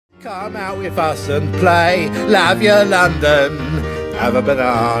Come out with us and play, love your London, have a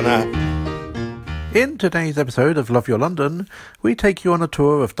banana. In today's episode of Love Your London, we take you on a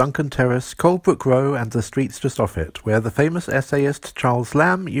tour of Duncan Terrace, Colebrooke Row and the streets just off it, where the famous essayist Charles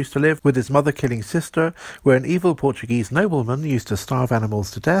Lamb used to live with his mother-killing sister, where an evil Portuguese nobleman used to starve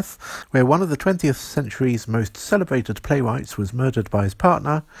animals to death, where one of the 20th century's most celebrated playwrights was murdered by his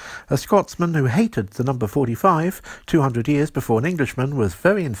partner, a Scotsman who hated the number 45, 200 years before an Englishman was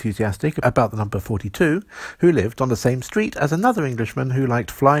very enthusiastic about the number 42, who lived on the same street as another Englishman who liked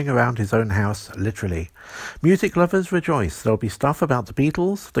flying around his own house, literally. Music lovers rejoice, there'll be stuff about the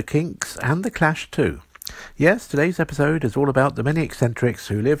Beatles, the Kinks and the Clash too. Yes, today's episode is all about the many eccentrics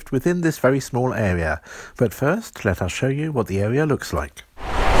who lived within this very small area. But first, let us show you what the area looks like.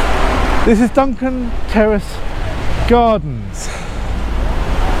 This is Duncan Terrace Gardens.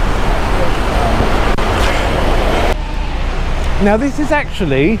 Now this is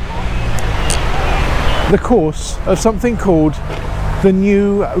actually the course of something called the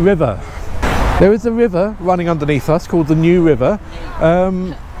New River. There is a river running underneath us called the New River.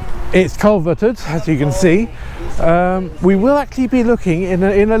 It's culverted, as you can see. We will actually be looking in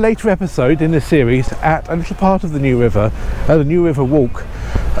a later episode in this series at a little part of the New River Walk,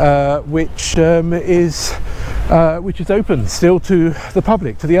 which is open still to the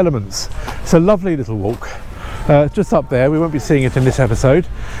public, to the elements. It's a lovely little walk, just up there. We won't be seeing it in this episode,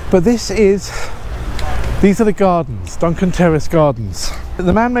 but these are the gardens, Duncan Terrace Gardens.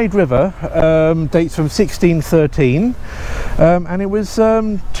 The man-made river dates from 1613, and it was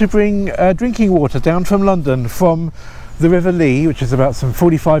to bring drinking water down from London from the River Lee, which is about some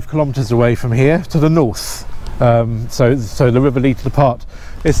 45 kilometres away from here, to the north. So the River Lee to the part.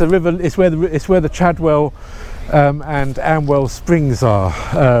 It's where the Chadwell and Amwell Springs are.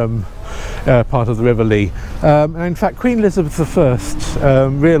 Part of the River Lee. And in fact, Queen Elizabeth I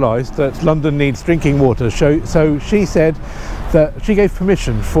realised that London needs drinking water, so she said that she gave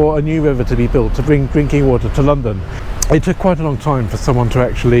permission for a new river to be built to bring drinking water to London. It took quite a long time for someone to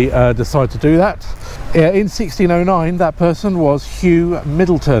actually decide to do that. In 1609, that person was Hugh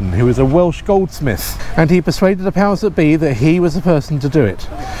Myddelton, who was a Welsh goldsmith, and he persuaded the powers that be that he was the person to do it.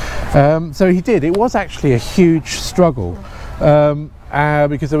 So he did. It was actually a huge struggle.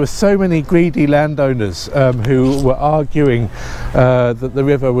 Because there were so many greedy landowners who were arguing that the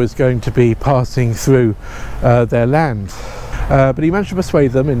river was going to be passing through their land. But he managed to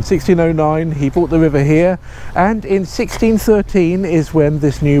persuade them. In 1609 he brought the river here, and in 1613 is when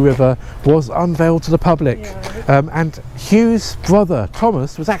this new river was unveiled to the public. And Hugh's brother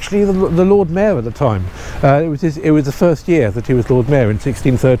Thomas was actually the Lord Mayor at the time. It was the first year that he was Lord Mayor in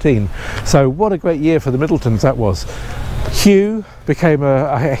 1613. So what a great year for the Myddeltons that was. Hugh became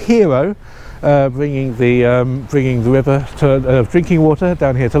a hero, bringing the river to drinking water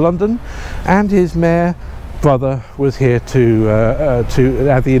down here to London, and his mayor brother was here to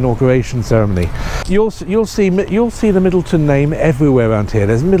have the inauguration ceremony. You'll see the Myddelton name everywhere around here.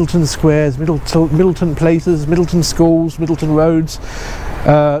 There's Myddelton Squares, Myddelton Places, Myddelton Schools, Myddelton Roads.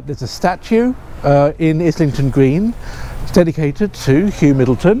 There's a statue in Islington Green. It's dedicated to Hugh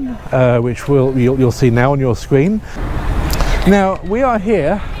Myddelton, which you'll see now on your screen. Now we are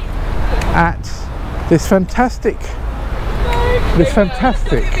here at this fantastic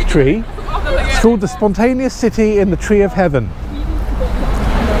tree. It's called the Spontaneous City in the Tree of Heaven,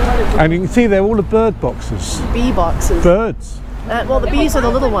 and you can see there all the bird boxes. Bee boxes. Birds. Well, the bees are the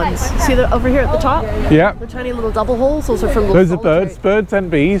little ones. See, they're over here at the top? Yeah. The tiny little double holes. Those are from those are birds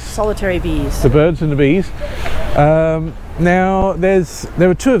and bees. Solitary bees. The birds and the bees. Now there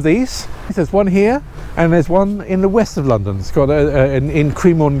are two of these. There's one here, and there's one in the west of London. It's got in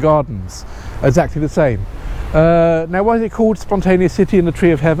Cremorne Gardens, exactly the same. Now, why is it called Spontaneous City in the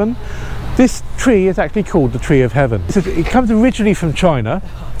Tree of Heaven? This tree is actually called the Tree of Heaven. It comes originally from China.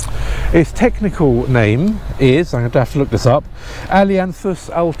 Its technical name is, I'm going to have to look this up, Ailanthus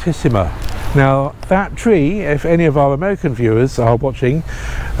altissima. Now that tree, if any of our American viewers are watching,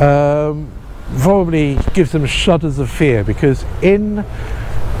 probably gives them shudders of fear, because in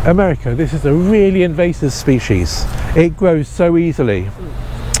America this is a really invasive species. It grows so easily.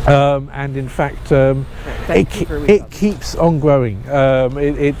 And in fact it keeps on growing.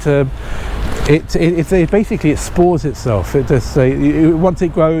 It basically spores itself. Once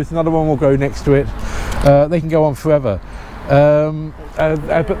it grows, another one will grow next to it. They can go on forever.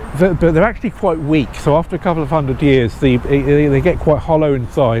 But they're actually quite weak, so after a couple of 100 years they get quite hollow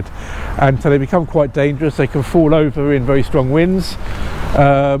inside, and so they become quite dangerous. They can fall over in very strong winds.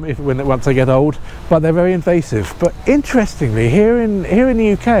 once they get old, but they're very invasive. But interestingly, here in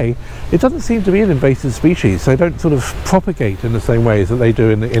the UK, it doesn't seem to be an invasive species. They don't sort of propagate in the same ways that they do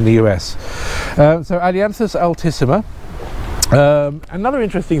in the US. So Ailanthus altissima. Another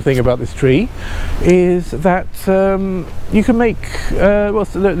interesting thing about this tree is that you can make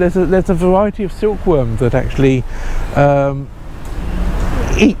there's a variety of silkworm that actually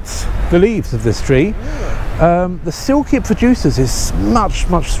eats the leaves of this tree. The silk it produces is much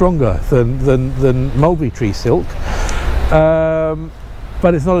stronger than mulberry tree silk,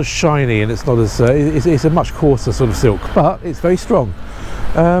 but it's not as shiny, and it's not as it's a much coarser sort of silk, but it's very strong.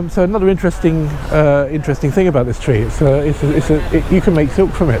 So another interesting thing about this tree, you can make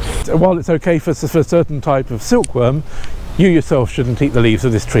silk from it. While it's okay for a certain type of silkworm, you yourself shouldn't eat the leaves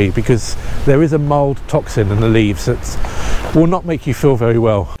of this tree, because there is a mould toxin in the leaves that will not make you feel very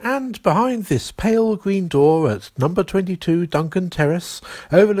well. And behind this pale green door at number 22 Duncan Terrace,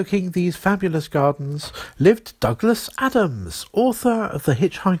 overlooking these fabulous gardens, lived Douglas Adams, author of The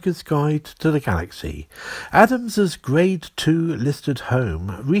Hitchhiker's Guide to the Galaxy. Adams's Grade 2 listed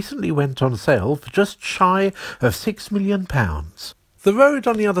home recently went on sale for just shy of £6 million. The road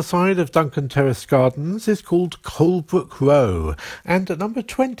on the other side of Duncan Terrace Gardens is called Colebrooke Row, and at number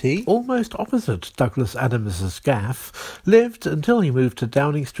 20, almost opposite Douglas Adams's gaff, lived, until he moved to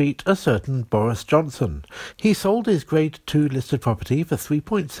Downing Street, a certain Boris Johnson. He sold his Grade 2 listed property for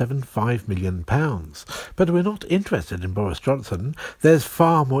 £3.75 million. But we're not interested in Boris Johnson. There's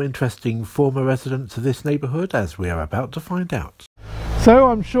far more interesting former residents of this neighbourhood, as we are about to find out.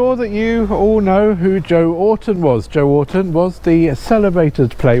 So I'm sure that you all know who Joe Orton was. Joe Orton was the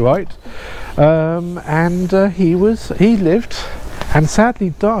celebrated playwright, and he lived and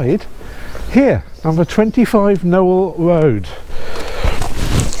sadly died here, number 25 Noel Road.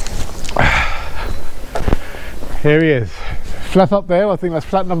 Here he is, flat up there. I think that's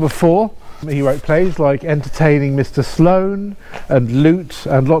flat number 4. He wrote plays like Entertaining Mr. Sloane and Loot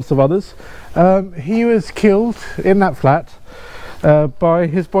and lots of others. He was killed in that flat by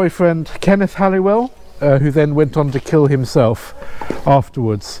his boyfriend Kenneth Halliwell, who then went on to kill himself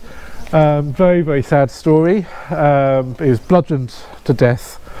afterwards. Very sad story. He was bludgeoned to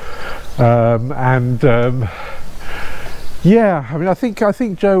death, yeah, I mean, I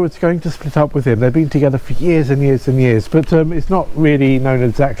think Joe was going to split up with him. They've been together for years and years and years, but it's not really known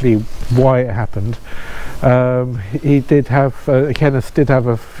exactly why it happened. He did have Kenneth did have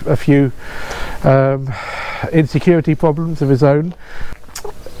a few insecurity problems of his own.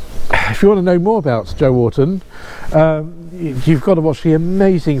 If you want to know more about Joe Orton, you've got to watch the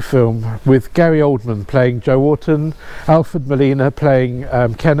amazing film with Gary Oldman playing Joe Orton, Alfred Molina playing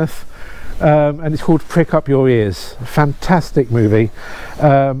Kenneth, and it's called Prick Up Your Ears. Fantastic movie.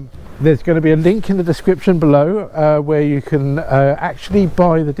 There's going to be a link in the description below where you can actually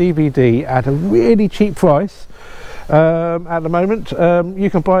buy the DVD at a really cheap price. At the moment you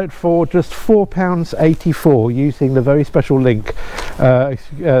can buy it for just £4.84 using the very special link,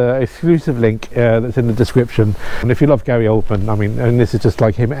 exclusive link that's in the description. And if you love Gary Oldman, I mean, and this is just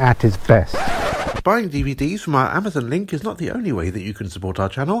like him at his best. Buying DVDs from our Amazon link is not the only way that you can support our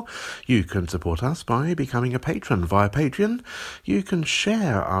channel. You can support us by becoming a patron via Patreon. You can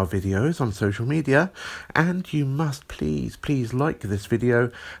share our videos on social media, and you must please like this video,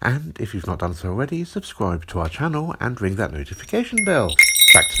 and if you've not done so already, subscribe to our channel and ring that notification bell.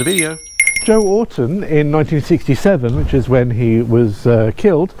 Back to the video. Joe Orton in 1967, which is when he was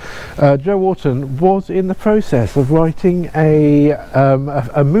killed, Joe Orton was in the process of writing a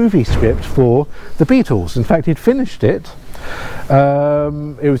movie script for the Beatles. In fact, he'd finished it.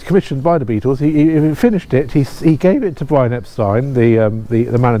 It was commissioned by the Beatles. He finished it. He gave it to Brian Epstein,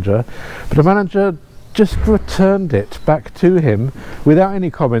 the manager, but the manager just returned it back to him without any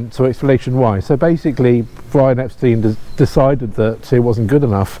comments or explanation why. So basically Brian Epstein decided that it wasn't good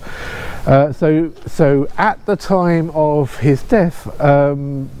enough. So at the time of his death,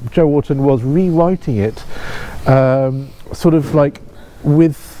 Joe Orton was rewriting it, sort of like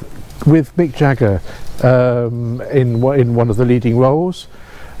with Mick Jagger in one of the leading roles.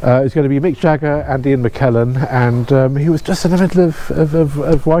 It's going to be Mick Jagger and Ian McKellen, and he was just in the middle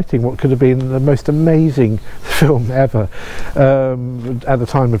of writing what could have been the most amazing film ever at the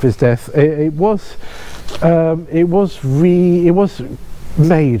time of his death. It was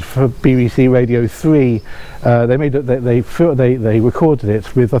made for BBC Radio 3. They made it. They recorded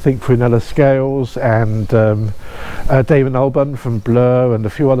it with, I think, Prunella Scales and David Albarn from Blur and a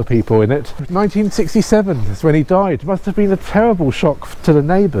few other people in it. 1967 is when he died. It must have been a terrible shock to the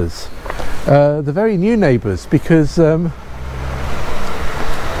neighbours, the very new neighbours, because that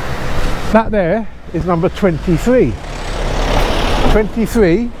there is number 23.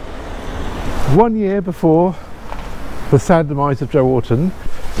 1923, 1 year before the sad demise of Joe Orton,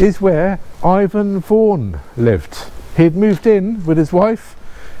 is where Ivan Vaughan lived. He'd moved in with his wife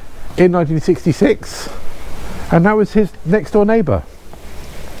in 1966, and that was his next door neighbour.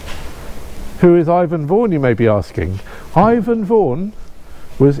 Who is Ivan Vaughan, you may be asking? Ivan Vaughan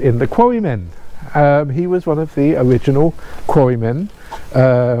was in the Quarrymen. He was one of the original Quarrymen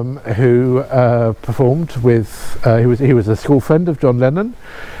who performed with, he was a school friend of John Lennon,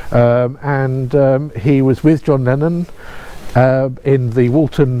 and he was with John Lennon in the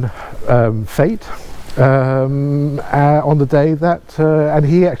Walton fete on the day that, and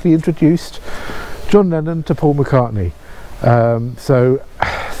he actually introduced John Lennon to Paul McCartney. So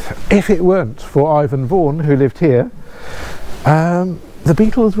if it weren't for Ivan Vaughan, who lived here, the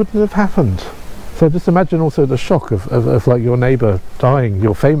Beatles wouldn't have happened. So just imagine also the shock of like your neighbour dying,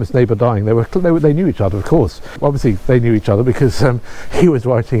 your famous neighbour dying. They knew each other, of course. Obviously they knew each other because he was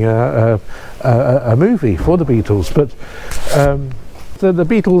writing a movie for the Beatles. But so the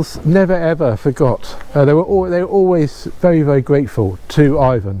Beatles never ever forgot. They were always very, very grateful to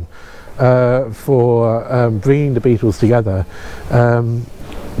Ivan for bringing the Beatles together.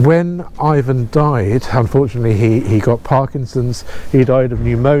 When Ivan died, unfortunately, he got Parkinson's. He died of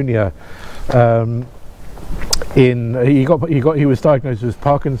pneumonia. He was diagnosed with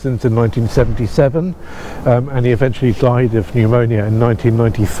Parkinson's in 1977, and he eventually died of pneumonia in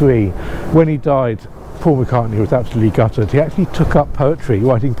 1993. When he died, Paul McCartney was absolutely gutted. He actually took up poetry,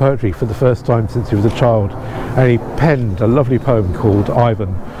 writing poetry for the first time since he was a child, and he penned a lovely poem called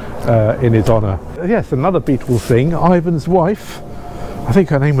Ivan in his honour. Yes, another Beatles thing. Ivan's wife, I think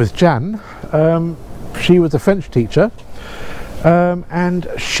her name was Jan, she was a French teacher, and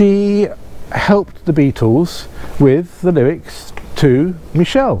she helped the Beatles with the lyrics to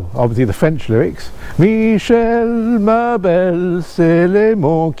Michel, obviously the French lyrics. Michel, ma belle, c'est les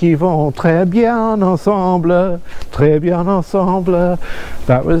mots qui vont très bien ensemble, très bien ensemble.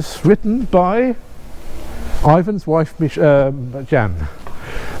 That was written by Ivan's wife, Jan.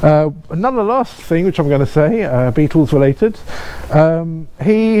 Another last thing which I'm going to say, Beatles related,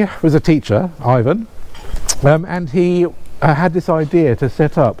 he was a teacher, Ivan, and he had this idea to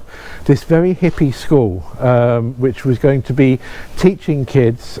set up this very hippie school, which was going to be teaching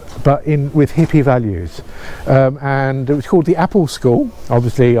kids but with hippie values, and it was called the Apple School,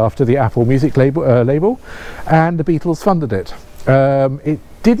 obviously after the Apple music label, and the Beatles funded it. It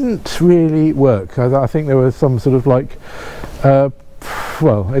didn't really work. I think there was some sort of like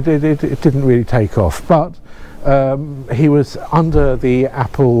well, it didn't really take off, but he was under the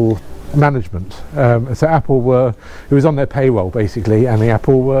Apple management, so Apple it was on their payroll basically, and the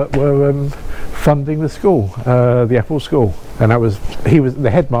Apple were funding the school, the Apple School, and that was, the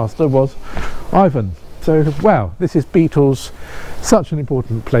headmaster was Ivan. So wow, this is Beatles, such an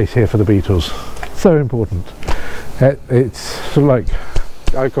important place here for the Beatles, so important. It's sort of like,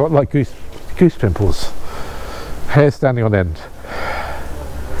 I got like goose pimples, hair standing on end.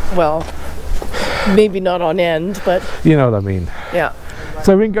 Well, maybe not on end, but you know what I mean. Yeah.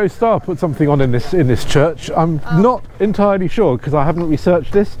 So Ringo Starr put something on in this church. I'm not entirely sure because I haven't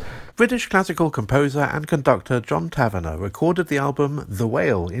researched this. British classical composer and conductor John Tavener recorded the album The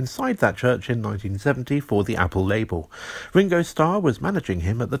Whale inside that church in 1970 for the Apple label. Ringo Starr was managing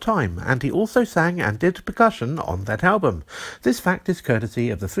him at the time, and he also sang and did percussion on that album. This fact is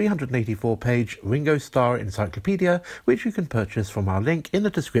courtesy of the 384-page Ringo Starr Encyclopedia, which you can purchase from our link in the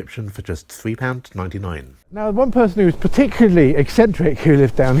description for just £3.99. Now, one person who was particularly eccentric who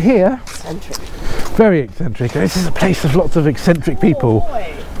lived down here, very eccentric. This is a place of lots of eccentric people. Oh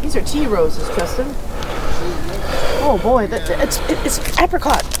boy. These are tea roses, Tristan. Oh boy, it's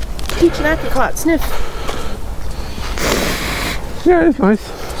apricot. Peach and apricot, sniff. Yeah, it's nice.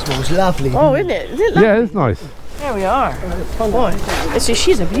 Smells lovely. Oh, isn't it? Is it lovely? Yeah, it's nice. There we are. Boy,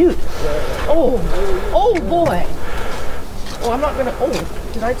 she's a beaut. Oh boy. Oh, I'm not gonna. Oh,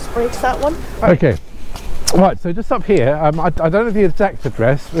 did I just break that one? Okay. Right, so just up here, I don't know the exact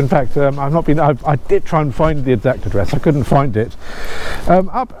address. In fact, I did try and find the exact address. I couldn't find it.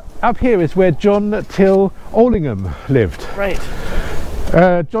 Up here is where John Till Allingham lived. Right.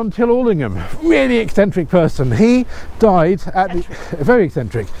 John Till Allingham, really eccentric person. He died very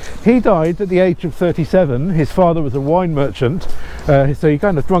eccentric. He died at the age of 37. His father was a wine merchant, so he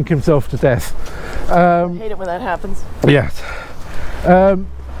kind of drunk himself to death. I hate it when that happens. Yes.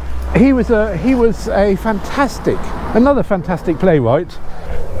 He was another fantastic playwright.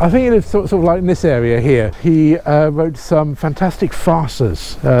 I think he lived sort of like in this area here. He wrote some fantastic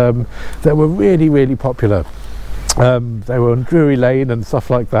farces that were really, really popular. They were on Drury Lane and stuff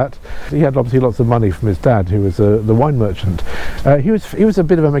like that. He had obviously lots of money from his dad, who was the wine merchant. He was a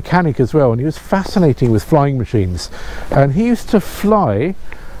bit of a mechanic as well, and he was fascinating with flying machines. And he used to fly.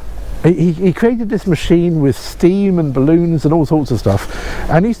 He created this machine with steam and balloons and all sorts of stuff,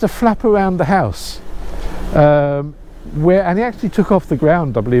 and he used to flap around the house. And he actually took off the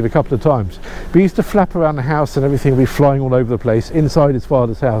ground, I believe, a couple of times. But he used to flap around the house, and everything would be flying all over the place inside his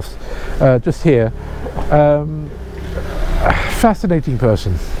father's house, just here. Fascinating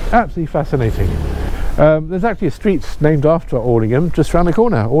person, absolutely fascinating. There's actually a street named after Allingham just round the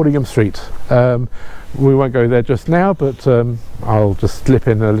corner, Allingham Street. We won't go there just now, but I'll just slip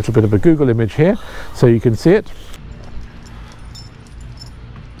in a little bit of a Google image here so you can see it.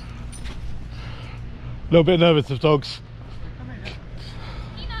 A little bit nervous of dogs.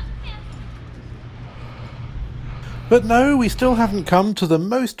 But no, we still haven't come to the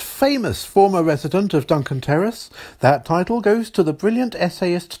most famous former resident of Duncan Terrace. That title goes to the brilliant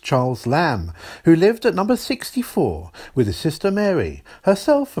essayist Charles Lamb, who lived at number 64 with his sister Mary,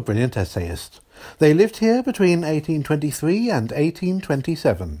 herself a brilliant essayist. They lived here between 1823 and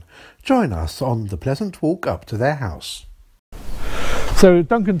 1827. Join us on the pleasant walk up to their house. So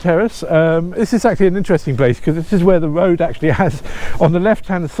Duncan Terrace, this is actually an interesting place because this is where the road actually has, on the left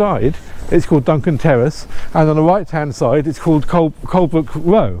hand side it's called Duncan Terrace, and on the right hand side it's called Colebrooke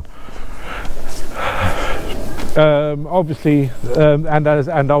Row. Obviously, and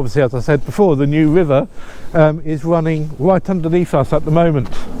obviously, as I said before, the new river is running right underneath us at the moment.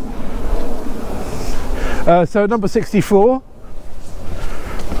 So number 64,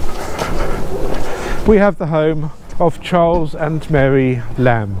 we have the home of Charles and Mary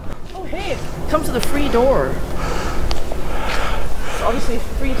Lamb. Oh hey, it comes with a free door. It's obviously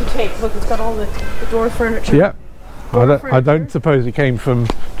free to take. Look, it's got all the door furniture. Yeah. I don't suppose it came from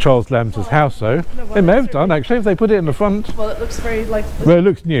Charles Lamb's house though. No, well, it may have done actually if they put it in the front. Well, it looks very like... Well, it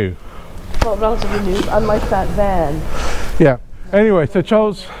looks new. Well, relatively new, unlike that van. Yeah. Anyway, so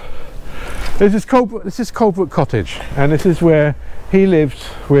Charles... This is Colebrooke Cottage, and this is where he lived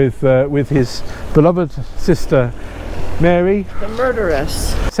with his beloved sister Mary. The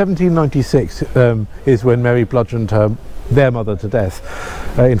murderess. 1796 is when Mary bludgeoned their mother to death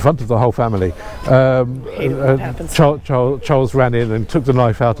in front of the whole family. Charles ran in and took the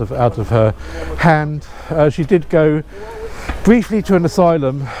knife out of her hand. She did go briefly to an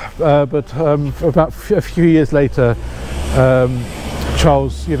asylum, but about a few years later,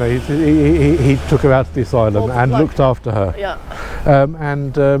 Charles, you know, he took her out of the asylum and looked after her. Yeah.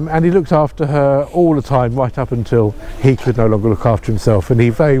 And he looked after her all the time, right up until he could no longer look after himself. And he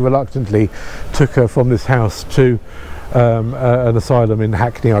very reluctantly took her from this house to an asylum in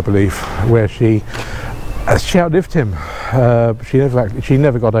Hackney, I believe, where she outlived him. She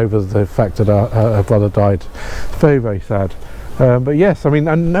never got over the fact that her brother died. Very, very sad. But yes, I mean,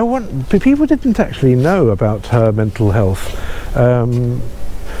 and people didn't actually know about her mental health.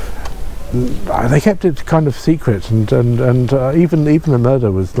 They kept it kind of secret, and even the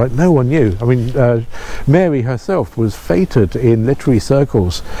murder was like no one knew. I mean, Mary herself was feted in literary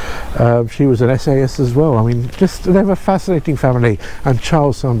circles. She was an essayist as well. I mean, they were a fascinating family, and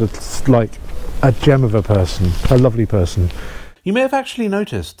Charles sounded like a gem of a person, a lovely person. You may have actually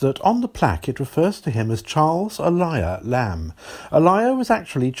noticed that on the plaque it refers to him as Charles Elia Lamb. Elia was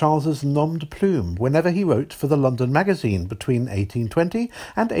actually Charles's nom de plume whenever he wrote for the London Magazine between 1820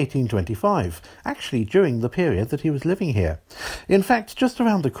 and 1825, actually during the period that he was living here. In fact, just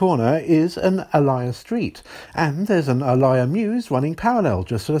around the corner is an Elia Street, and there's an Elia Mews running parallel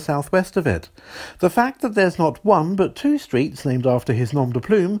just to the southwest of it. The fact that there's not one but two streets named after his nom de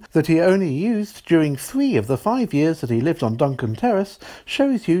plume that he only used during 3 of the 5 years that he lived on Duncan Terrace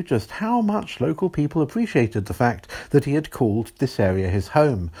shows you just how much local people appreciated the fact that he had called this area his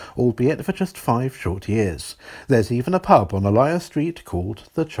home, albeit for just 5 short years. There's even a pub on Elia Street called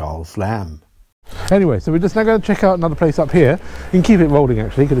the Charles Lamb. Anyway, so we're just now going to check out another place up here. You can keep it rolling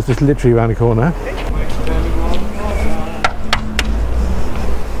actually, because it's just literally around the corner.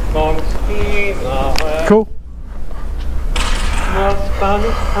 Cool.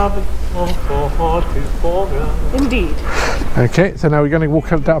 Indeed. Okay, so now we're going to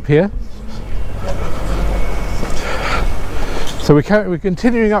walk up here. So we're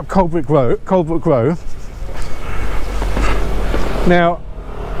continuing up Colebrooke Row. Now,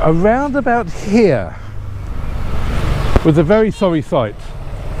 around about here was a very sorry sight.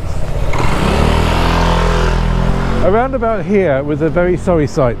 Around about here was a very sorry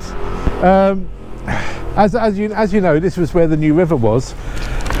sight. As you know, this was where the new river was.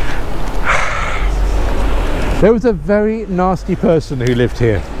 There was a very nasty person who lived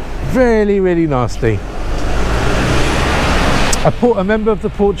here. Really, really nasty. a member of the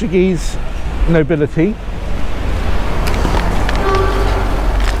Portuguese nobility.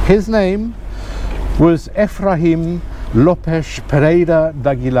 His name was Ephraim Lópes Pereira de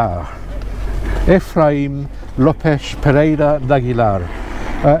Aguilar. Ephraim Lópes Pereira de Aguilar.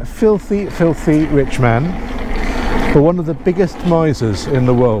 Filthy, filthy rich man, but one of the biggest misers in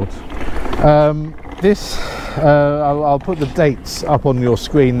the world. I'll put the dates up on your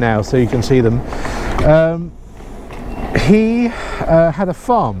screen now so you can see them. He had a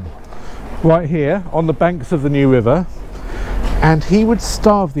farm right here on the banks of the New River, and he would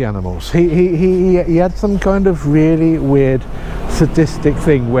starve the animals. He had some kind of really weird sadistic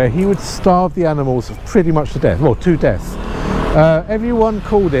thing where he would starve the animals pretty much to death, well, to death. Everyone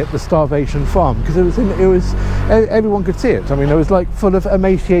called it the Starvation Farm because everyone could see it. I mean, it was like full of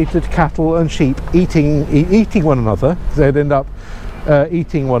emaciated cattle and sheep eating one another. They'd end up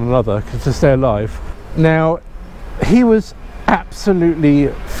eating one another to stay alive. Now, he was absolutely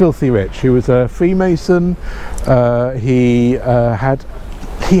filthy rich. He was a Freemason. He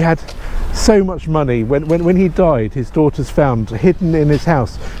had so much money. When he died, his daughters found hidden in his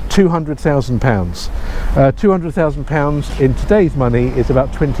house £200,000. £200,000 in today's money is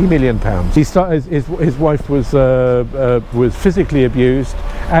about £20 million. His wife was physically abused,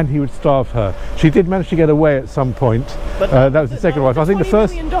 and he would starve her. She did manage to get away at some point. That was the second wife. I think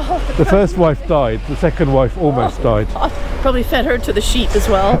the first wife died. The second wife almost died. Probably fed her to the sheep as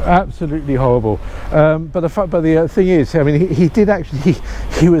well. Absolutely horrible. But the thing is, I mean,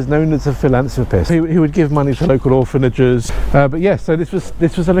 he was known as a philanthropist. He would give money to local orphanages. But yes, so this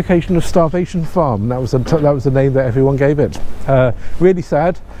was a location of Starvation Farm. That was the name that everyone gave it. Really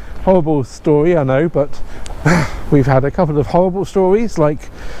sad, horrible story, I know, but we've had a couple of horrible stories, like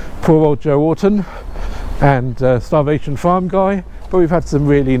poor old Joe Orton and Starvation Farm guy. But we've had some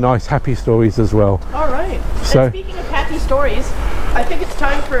really nice, happy stories as well. All right. So, and speaking of happy stories, I think it's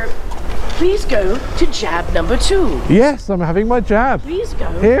time for. Please go to jab number 2. Yes, I'm having my jab. Please go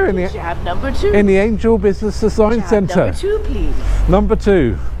here to jab number 2. In the Angel Business Design Centre. Number 2, please. Number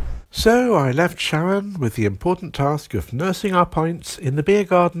 2. So I left Sharon with the important task of nursing our pints in the beer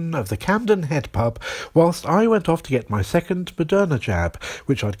garden of the Camden Head pub, whilst I went off to get my second Moderna jab,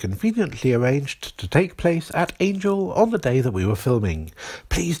 which I'd conveniently arranged to take place at Angel on the day that we were filming.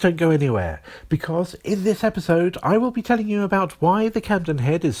 Please don't go anywhere, because in this episode I will be telling you about why the Camden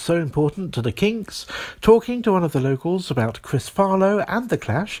Head is so important to the Kinks, talking to one of the locals about Chris Farlowe and the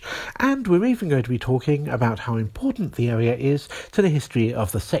Clash, and we're even going to be talking about how important the area is to the history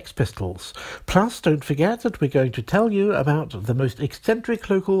of the Sex Pistols. Plus, don't forget that we're going to tell you about the most eccentric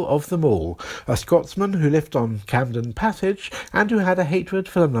local of them all, a Scotsman who lived on Camden Passage and who had a hatred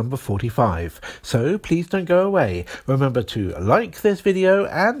for the number 45. So please don't go away. Remember to like this video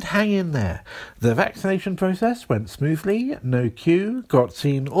and hang in there. The vaccination process went smoothly, no queue, got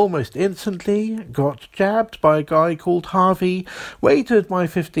seen almost instantly, got jabbed by a guy called Harvey, waited my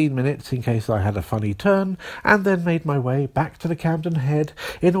 15 minutes in case I had a funny turn, and then made my way back to the Camden Head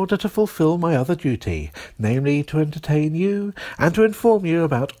in order to fulfil my other duty, namely to entertain you and to inform you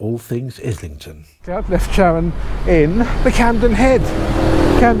about all things Islington. I've left Sharon in the Camden Head.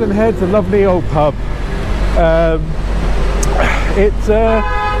 Camden Head's a lovely old pub. It's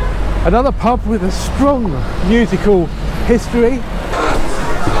another pub with a strong musical history.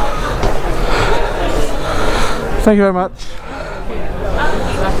 Thank you very much.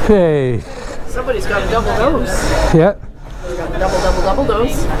 Hey. Somebody's got a double dose. Yeah. Double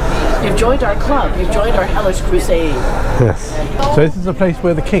dose. You've joined our club. You've joined our hellish crusade. Yes. So this is a place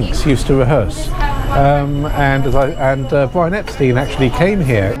where the Kinks used to rehearse. And Brian Epstein actually came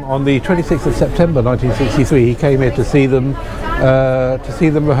here on the 26th of September 1963. He came here to see them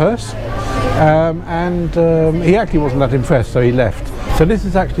rehearse, and he actually wasn't that impressed, so he left. So this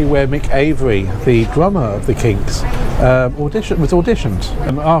is actually where Mick Avery, the drummer of the Kinks, was auditioned.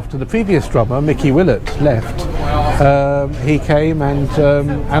 And after the previous drummer, Mickey Willett, left, he came, and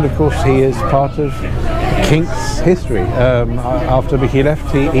of course he is part of Kinks history. After Mickey left,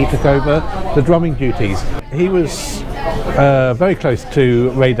 he took over the drumming duties. He was very close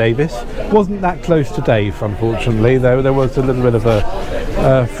to Ray Davies. Wasn't that close to Dave, unfortunately. There was a little bit of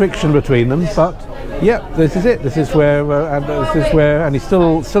a friction between them, but yeah, this is it. This is where, and he's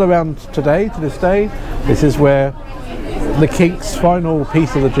still around today, to this day. This is where the Kinks' final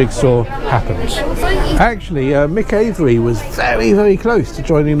piece of the jigsaw happens. Actually, Mick Avery was very, very close to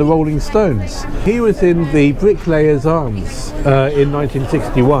joining the Rolling Stones. He was in the Bricklayers Arms in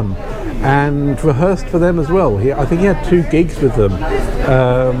 1961 and rehearsed for them as well. I think he had 2 gigs with them.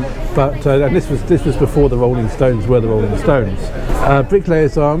 But and this was before the Rolling Stones were the Rolling Stones.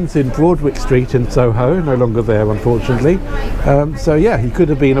 Bricklayers Arms in Broadwick Street in Soho, no longer there unfortunately. So yeah, he could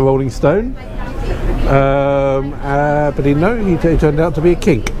have been a Rolling Stone, but he turned out to be a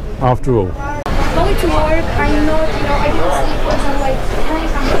kink after all. Going to work, I'm not, I didn't sleep once. I'm like, can I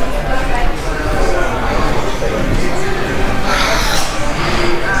come?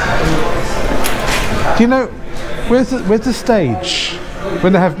 Do you know where's the stage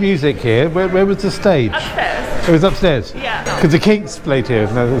when they have music here? Where was the stage? Upstairs. It was upstairs. Yeah. Because the Kinks played here.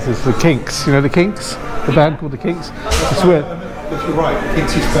 No, this is the Kinks. You know the Kinks, the band called the Kinks. I swear. If you're right,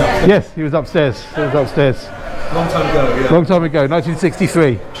 Kinks used to be upstairs. Yes, he was upstairs. He was upstairs. Long time ago, yeah. Long time ago,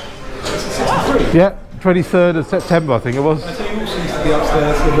 1963. 63? Yeah, 23rd of September, I think it was. I tell you, also used to be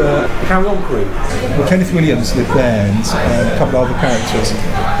upstairs with the Carry-On crew. Well, Kenneth Williams lived there and a couple of other characters,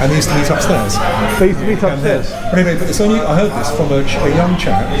 and they used to meet upstairs. They used to meet upstairs. But anyway, but it's only, I heard this from a young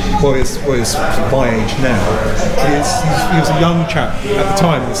chap, well, he's my age now. He was a young chap at the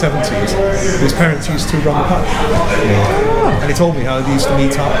time in the 70s. His parents used to run the pub. And he told me how they used to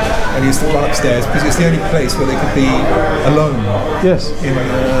meet up and he used to run upstairs because it's the only place where they could be alone. Yes.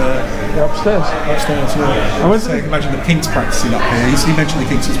 Upstairs. Upstairs, yeah. I was saying, imagine the Kinks practicing up here. He mentioned the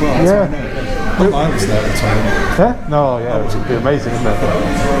Kinks as well. Yeah. Not I was there at the time. Yeah? No, yeah, it would be amazing, isn't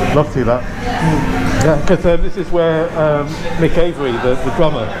it? Love to see that. Yeah, because this is where Mick Avery, the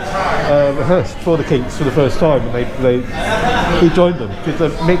drummer, rehearsed for the Kinks for the first time, and he joined them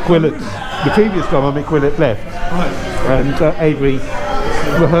because Mick Willett, the previous drummer, Mick Willett left, and Avery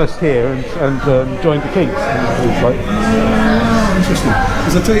rehearsed here and joined the Kinks. And it was like, interesting.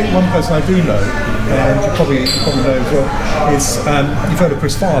 Because I tell you, one person I do know, and you probably know as well, is you've heard of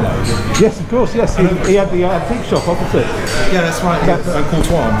Chris Farlowe. yes, of course, yes. He had the antique shop opposite. Yeah, that's right. Call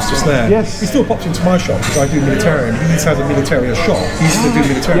to Arms, just there. Yes. He still pops into my shop because I do militaria. He has a militaria shop. He used to do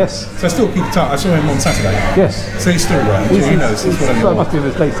militaria. Yes. So I still keep in touch. I saw him on Saturday. Yes. So he's still around. He knows. That's what I know. That must be in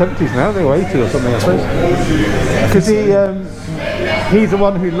his late 70s now. They were 80 or something, I suppose. Because he's the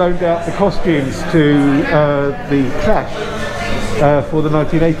one who loaned out the costumes to the Clash. For the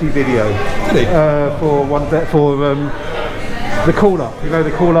 1980 video, did he? for the Call Up,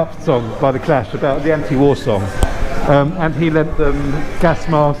 the Call Up song by the Clash, about the anti-war song, and he lent them gas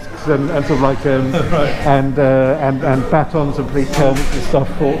masks and sort of like and batons and police helmets and stuff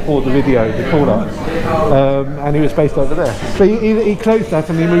for the video, the Call Up, and he was based over there. So he closed that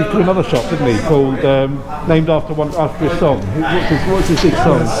and he moved to another shop, didn't he? Called named after his song. What's his big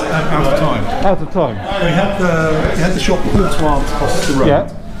song? Out of Time. Out of Time. He had the shop Call to Arms across the road.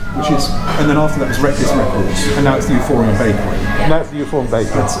 Yeah. Which is, and then after that was Reckless Records, and now it's the Ephraim Bakery. That's the Ephraim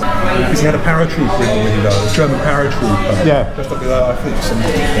Bakery. Because he had a paratrooper in the window, a German paratrooper. Yeah. Just like I think some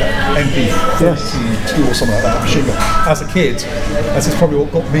MP32 or something like that, machine gun. As a kid, that's probably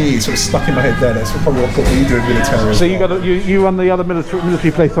what got me sort of stuck in my head there. That's probably what got me doing military. So you run the other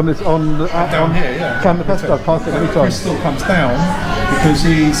military place on down here, yeah. Camden Passage. I've passed it many times. Chris still comes down because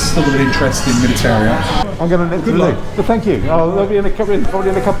he's still got an interest in militaria. I'm going to Good luck. But thank you. I'll be probably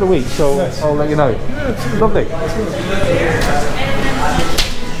in a couple of weeks, so yes. I'll let you know. Yeah, lovely.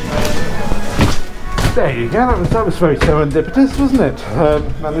 There you go. That was very serendipitous, wasn't it?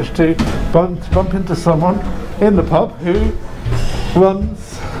 Managed to bump into someone in the pub who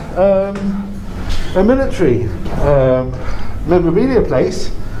runs a military memorabilia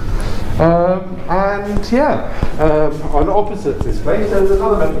place. And yeah, on opposite this place there's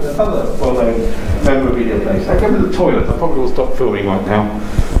another well-known memorabilia place. I go to the toilet. I probably will stop filming right now.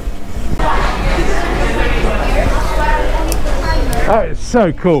 Oh, it's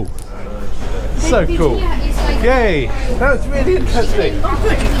so cool. So cool. Yay! That was really interesting. Oh,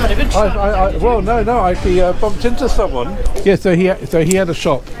 good. You've had a good shot. I actually bumped into someone. Yeah, so he had a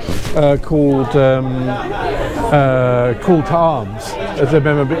shop called Call to Arms as a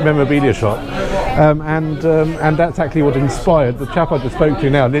memorabilia shop, and that's actually what inspired the chap I just spoke to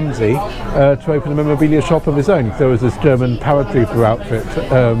now, Lindsay, to open a memorabilia shop of his own. There was this German paratrooper outfit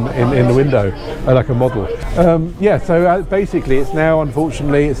in the window, like a model. Yeah, so basically it's now,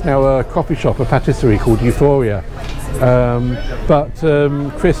 unfortunately, it's now a coffee shop, a patisserie called Euphoria. But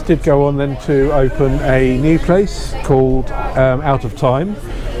Chris did go on then to open a new place called Out of Time,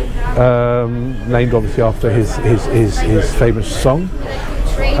 named obviously after his famous song,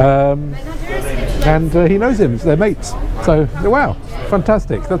 and he knows him, so they're mates. So wow,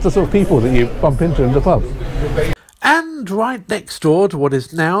 fantastic. That's the sort of people that you bump into in the pub. And stand right next door to what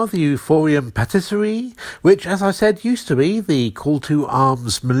is now the Euphorium Patisserie, which, as I said, used to be the Call to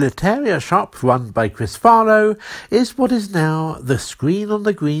Arms militaria shop run by Chris Farlowe, is what is now the Screen on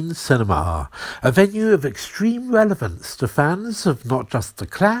the Green Cinema, a venue of extreme relevance to fans of not just The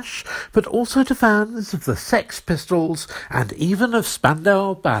Clash, but also to fans of the Sex Pistols and even of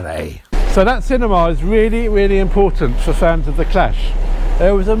Spandau Ballet. So that cinema is really, really important for fans of The Clash.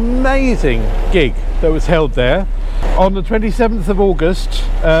 There was an amazing gig that was held there on the 27th of August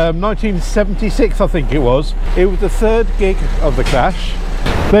 1976, I think it was. It was the third gig of The Clash.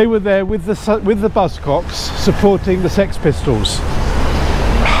 They were there with the Buzzcocks supporting the Sex Pistols.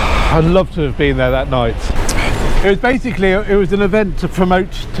 I'd love to have been there that night. It was basically an event to promote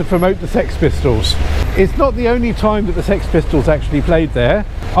the Sex Pistols. It's not the only time that the Sex Pistols actually played there.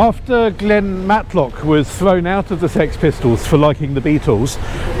 After Glenn Matlock was thrown out of the Sex Pistols for liking the Beatles,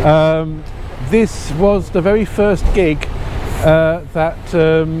 this was the very first gig that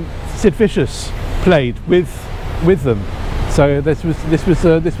Sid Vicious played with them. So this was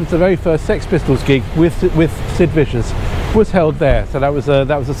the very first Sex Pistols gig with Sid Vicious was held there. So that was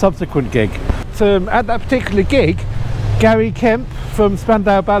a subsequent gig. So at that particular gig, Gary Kemp from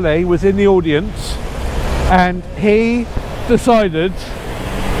Spandau Ballet was in the audience, and he decided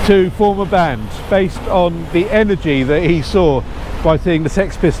to form a band based on the energy that he saw by seeing the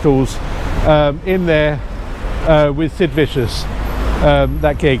Sex Pistols in there with Sid Vicious,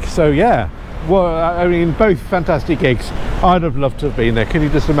 that gig. So yeah, well, I mean, both fantastic gigs. I'd have loved to have been there. Can you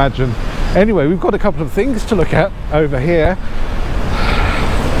just imagine? Anyway, we've got a couple of things to look at over here.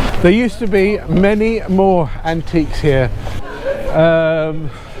 There used to be many more antiques here.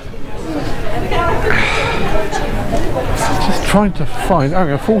 Just trying to find,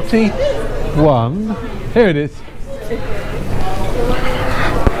 oh, 41, here it is.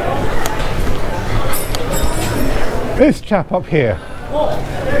 This chap up here,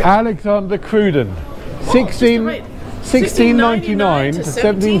 Alexander Cruden, 1699 to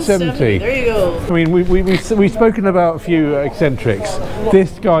 1770. There you go. I mean, we've spoken about a few eccentrics.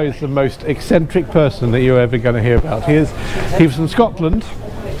 This guy is the most eccentric person that you're ever going to hear about. He was from Scotland.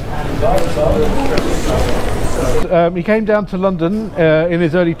 He came down to London in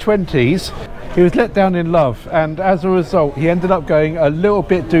his early 20s. He was let down in love, and as a result he ended up going a little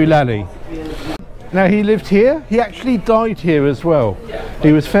bit doolally. Now, he lived here. He actually died here as well.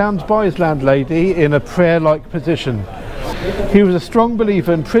 He was found by his landlady in a prayer-like position. He was a strong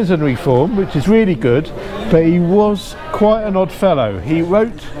believer in prison reform, which is really good, but he was quite an odd fellow. He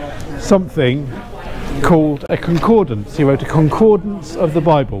wrote something called a concordance. He wrote a concordance of the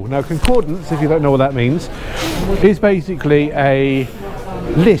Bible. Now, concordance, if you don't know what that means, is basically a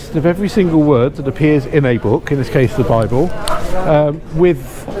list of every single word that appears in a book, in this case the Bible, with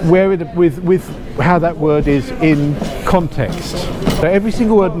how that word is in context. So every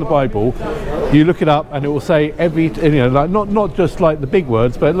single word in the Bible, you look it up and it will say every, like not just like the big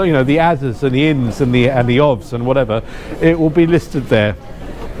words, but the as's and the ins and the ofs and whatever, it will be listed there.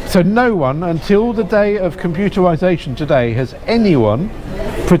 So no one, until the day of computerization today, has anyone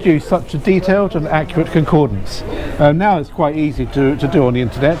produced such a detailed and accurate concordance. Now it's quite easy to do on the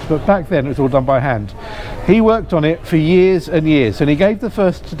internet, but back then it was all done by hand. He worked on it for years and years, and he gave the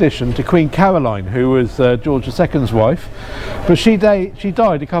first edition to Queen Caroline, who was George II's wife, but she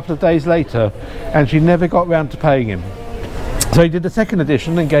died a couple of days later, and she never got round to paying him. So he did the second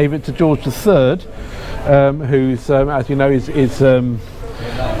edition and gave it to George III, who's, as you know, is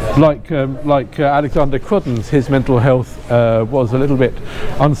like Alexander Cruden's, his mental health was a little bit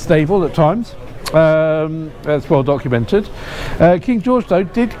unstable at times. That's well documented. King George, though,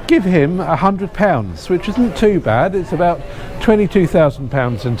 did give him £100, which isn't too bad. It's about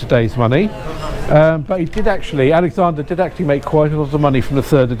 £22,000 in today's money. But Alexander did actually make quite a lot of money from the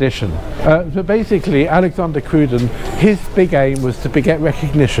third edition. But basically, Alexander Cruden, his big aim was to beget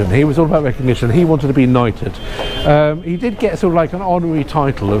recognition. He was all about recognition. He wanted to be knighted. He did get sort of like an honorary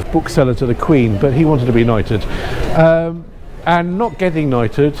title of bookseller to the Queen, but he wanted to be knighted. And not getting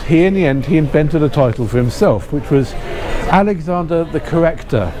knighted, in the end he invented a title for himself, which was Alexander the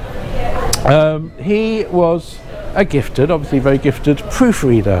Corrector. He was a gifted, obviously very gifted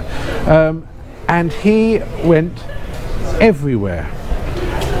proofreader, and he went everywhere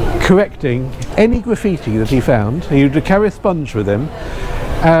correcting any graffiti that he found. He would carry a sponge with him,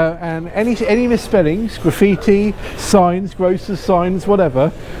 and any misspellings, graffiti, signs, grocers' signs,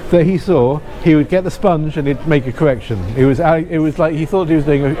 whatever that he saw, he would get the sponge and he'd make a correction. It was like he thought he was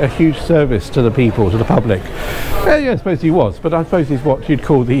doing a huge service to the people, to the public. Yeah, I suppose he was, but I suppose he's what you'd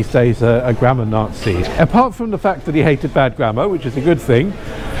call these days a grammar Nazi. Apart from the fact that he hated bad grammar, which is a good thing,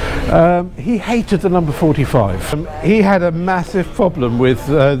 He hated the number 45. He had a massive problem with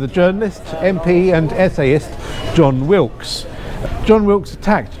the journalist, MP and essayist John Wilkes. John Wilkes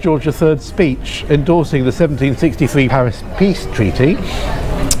attacked George III's speech endorsing the 1763 Paris Peace Treaty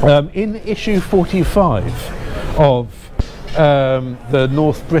in issue 45 of the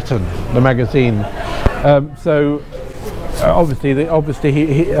North Briton, the magazine. Obviously,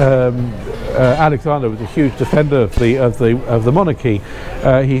 Alexander was a huge defender of the monarchy.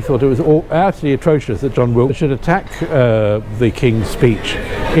 He thought it was absolutely atrocious that John Wilkes should attack the King's speech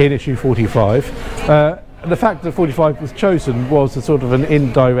in issue 45. The fact that 45 was chosen was a sort of an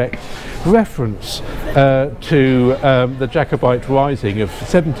indirect reference to the Jacobite Rising of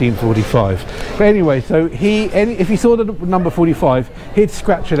 1745. But anyway, so if he saw the number 45, he'd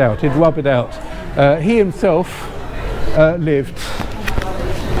scratch it out, he'd rub it out. He himself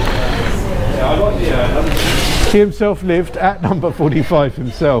lived at number 45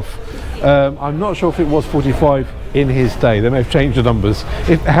 himself. I'm not sure if it was 45 in his day. They may have changed the numbers.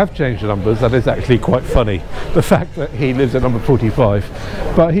 If they have changed the numbers, that is actually quite funny, the fact that he lives at number 45.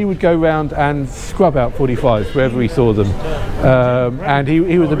 But he would go round and scrub out 45s wherever he saw them, and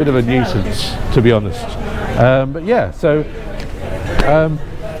he was a bit of a nuisance, to be honest. But yeah, so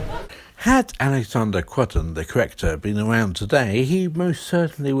had Alexander Cruden, the Corrector, been around today, he most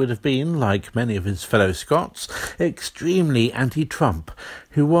certainly would have been, like many of his fellow Scots, extremely anti-Trump,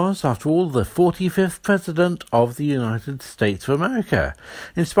 who was, after all, the 45th President of the United States of America,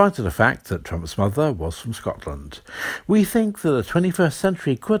 in spite of the fact that Trump's mother was from Scotland. We think that the 21st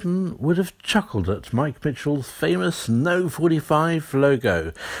century Cruden would have chuckled at Mike Mitchell's famous No 45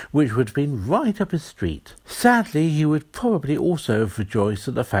 logo, which would have been right up his street. Sadly, he would probably also have rejoiced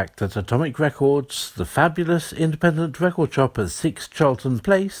at the fact that Atomic Records, the fabulous independent record shop at 6 Charlton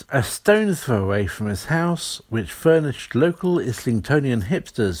Place, a stone's throw away from his house, which furnished local Islingtonian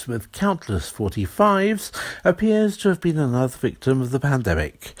hipsters with countless 45s, appears to have been another victim of the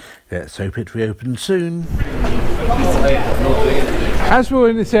pandemic. Let's hope it reopens soon. as we're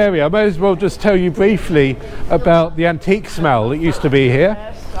in this area, I may as well just tell you briefly about the antique smell that used to be here.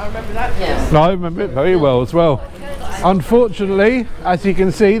 Yes, I remember that. Yes. No, I remember it very well as well. Unfortunately, as you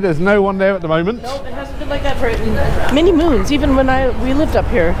can see, there's no one there at the moment. No, it hasn't been like that for many moons, even when we lived up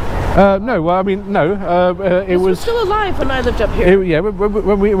here. No, well, I mean, no. It was still alive when I lived up here. Yeah,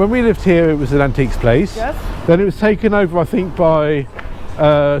 when we lived here, it was an antiques place. Yes. Then it was taken over, I think, by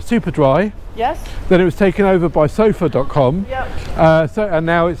Superdry. Yes. Then it was taken over by Sofa.com. Yep. And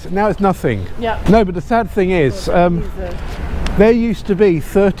now it's nothing. Yeah. No, but the sad thing is, there used to be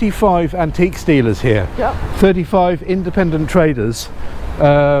 35 antiques dealers here. Yep. 35 independent traders,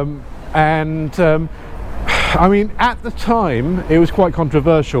 I mean, at the time it was quite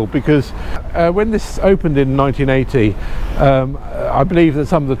controversial because when this opened in 1980, I believe that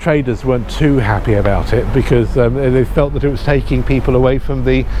some of the traders weren't too happy about it because they felt that it was taking people away from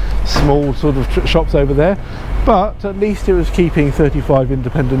the small sort of shops over there. But at least it was keeping 35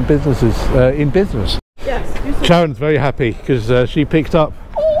 independent businesses in business. Yes. Sharon's very happy because she picked up.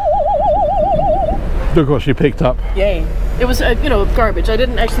 Look what she picked up. Yay. It was, garbage. I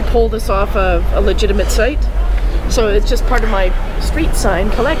didn't actually pull this off a legitimate site. So it's just part of my street sign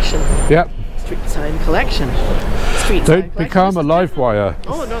collection. Yep. Street sign collection. Don't become a live wire.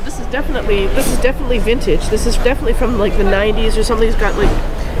 Oh no, this is definitely vintage. This is definitely from like the 90s or something. It's got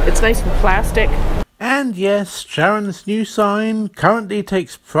it's nice and plastic. And yes, Sharon's new sign currently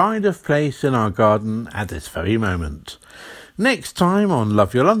takes pride of place in our garden at this very moment. Next time on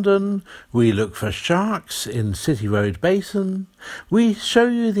Love Your London, we look for sharks in City Road Basin. We show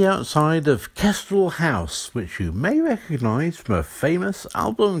you the outside of Kestrel House, which you may recognise from a famous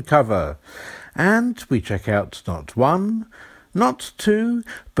album cover. And we check out not one, not two,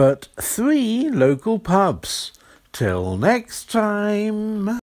 but 3 local pubs. Till next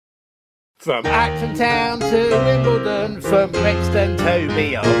time. From Acton Town to Wimbledon, from Brixton to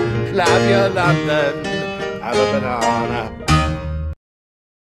beyond, love your London, have a banana.